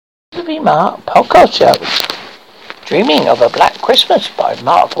Movie Mark podcast show. Dreaming of a Black Christmas by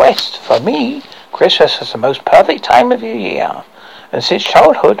Mark West. For me, Christmas is the most perfect time of the year. And since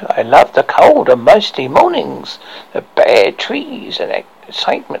childhood, I love the cold and misty mornings, the bare trees and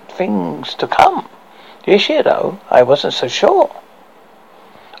excitement things to come. This year, though, I wasn't so sure.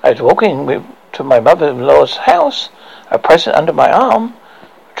 I was walking to my mother-in-law's house, a present under my arm,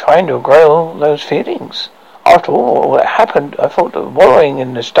 trying to grow those feelings. After all that happened, I thought the wallowing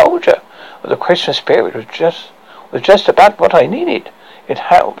in nostalgia of the Christmas spirit was just about what I needed. It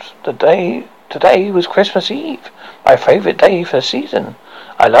helped. Today was Christmas Eve, my favorite day for the season.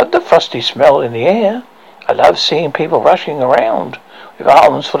 I loved the frosty smell in the air. I loved seeing people rushing around with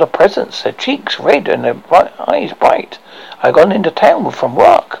arms full of presents, their cheeks red and their eyes bright. I had gone into town from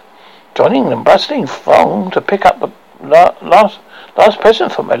work, joining the bustling throng to pick up the last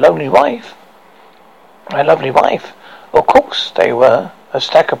present for my lovely wife. Of course, they were a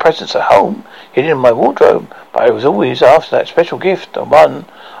stack of presents at home, hidden in my wardrobe, but I was always after that special gift, the one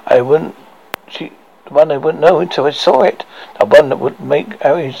I wouldn't know until I saw it, the one that would make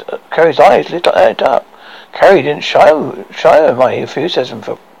Carrie's eyes lit up. Carrie didn't show my enthusiasm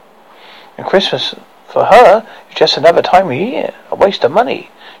for Christmas. For her, it's just another time of year, a waste of money.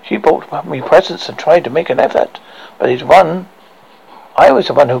 She bought me presents and tried to make an effort, but I was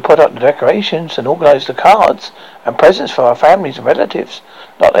the one who put up the decorations and organized the cards and presents for our families and relatives.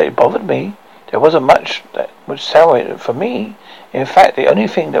 Not that it bothered me. There wasn't much that would sell it for me. In fact, the only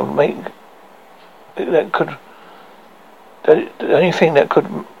thing that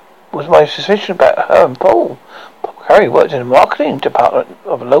was my suspicion about her and Paul. Carrie worked in the marketing department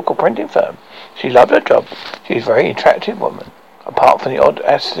of a local printing firm. She loved her job. She was a very attractive woman. Apart from the odd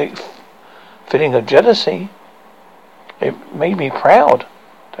aesthetic feeling of jealousy, it made me proud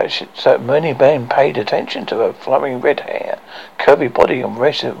that so many men paid attention to her flowing red hair, curvy body, and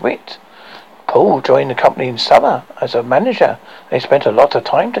aggressive wit. Paul joined the company in summer as a manager. They spent a lot of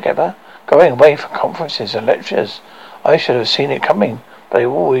time together, going away for conferences and lectures. I should have seen it coming, but they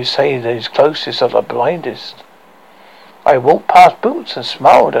always say that his closest are the blindest. I walked past Boots and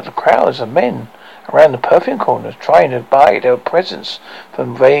smiled at the crowds of men around the perfume corners, trying to buy their presents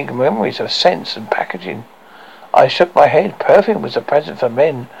from vague memories of scents and packaging. I shook my head. Perfume was a present for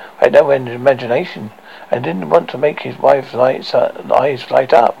men who had no end of imagination and didn't want to make his wife's eyes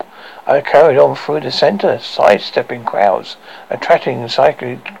light up. I carried on through the center, sidestepping crowds, attracting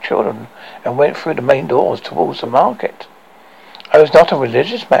cycling children, and went through the main doors towards the market. I was not a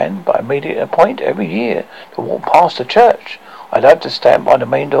religious man, but I made it a point every year to walk past the church. I loved to stand by the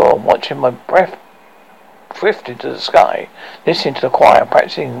main door, watching my breath drift into the sky, listening to the choir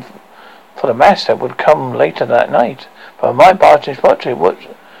practicing for the mass that would come later that night. From my vantage point,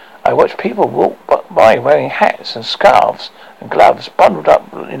 I watched people walk by wearing hats and scarves and gloves, bundled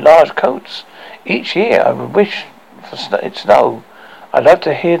up in large coats. Each year I would wish for it snow. I loved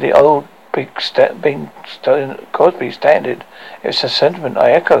to hear the old Bing Crosby standard. It was a sentiment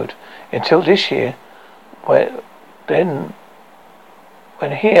I echoed until this year, when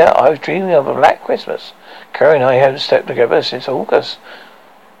here I was dreaming of a Black Christmas. Carrie and I hadn't slept together since August.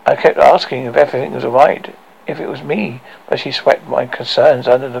 I kept asking if everything was alright, if it was me, but she swept my concerns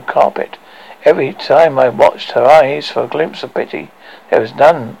under the carpet. Every time I watched her eyes for a glimpse of pity, there was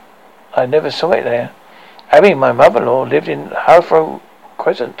none. I never saw it there. Abby, my mother-in-law, lived in Harrow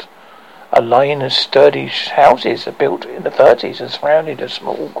Crescent. A line of sturdy houses built in the 30s and surrounded a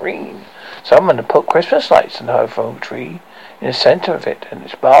small green. Someone had put Christmas lights on the Harrow tree in the center of it, and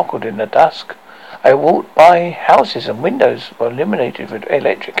it sparkled in the dusk. I walked by houses and windows were illuminated with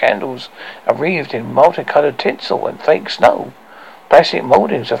electric candles and wreathed in multicolored tinsel and fake snow. Plastic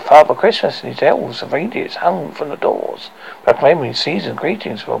moldings of Father Christmas and his elves and reindeers hung from the doors, proclaiming season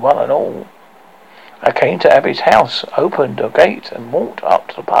greetings for one and all. I came to Abby's house, opened a gate, and walked up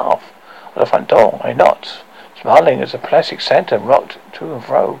to the path of the front door. I knocked, smiling as a plastic Santa rocked to and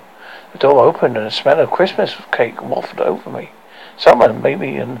fro. The door opened and the smell of Christmas cake wafted over me. Someone,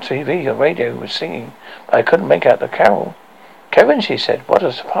 maybe on TV or radio, was singing, but I couldn't make out the carol. "Kevin," she said, "what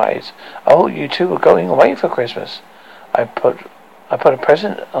a surprise. Oh, you two were going away for Christmas." I put a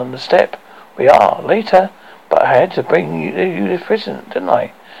present on the step. "We are. Later. But I had to bring you this present, didn't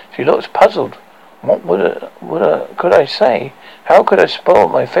I?" She looked puzzled. What could I say? How could I spoil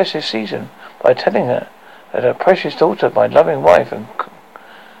my festive season by telling her that her precious daughter, my loving wife,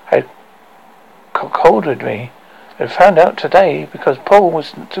 had cuckolded me? I found out today because Paul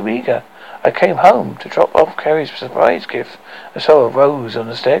was too eager. I came home to drop off Carrie's surprise gift and saw a rose on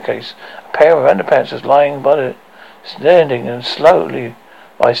the staircase. A pair of underpants was lying by the standing, and slowly,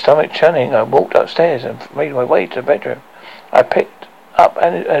 my stomach churning, I walked upstairs and made my way to the bedroom. I picked up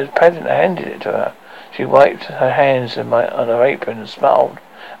and as present handed it to her. She wiped her hands on her apron and smiled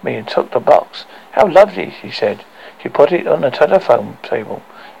at me and took the box. How lovely, she said. She put it on the telephone table,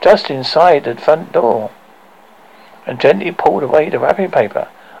 just inside the front door, and gently pulled away the wrapping paper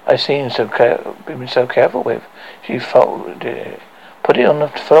I been so careful with. She folded it, put it on the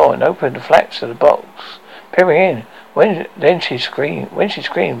floor, and opened the flaps of the box, peering in. When she screamed,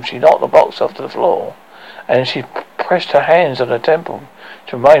 she knocked the box off to the floor, and she pressed her hands on her temple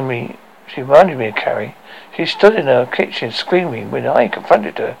to remind me. She reminded me of Carrie. She stood in her kitchen screaming when I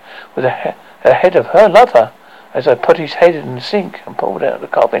confronted her with the head of her lover as I put his head in the sink and pulled out the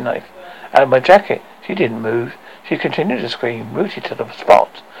carving knife out of my jacket. She didn't move. She continued to scream, rooted to the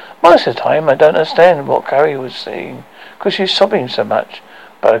spot. Most of the time I don't understand what Carrie was saying because she's sobbing so much,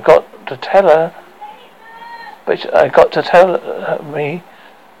 but I got to tell me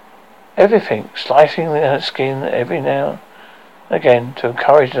everything, slicing her skin every now and again to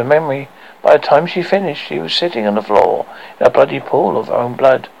encourage the memory. By the time she finished, she was sitting on the floor in a bloody pool of her own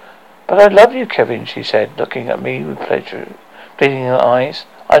blood. But I love you, Kevin, she said, looking at me with pleasure, bleeding in her eyes.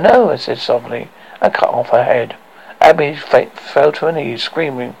 I know, I said softly, and cut off her head. Abby fell to her knees,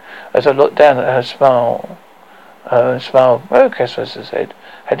 screaming, as I looked down at her smile. Merry Christmas, I said,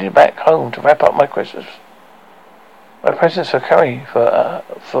 heading back home to wrap up my presents for Carrie, for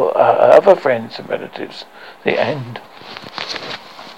other friends and relatives. The end.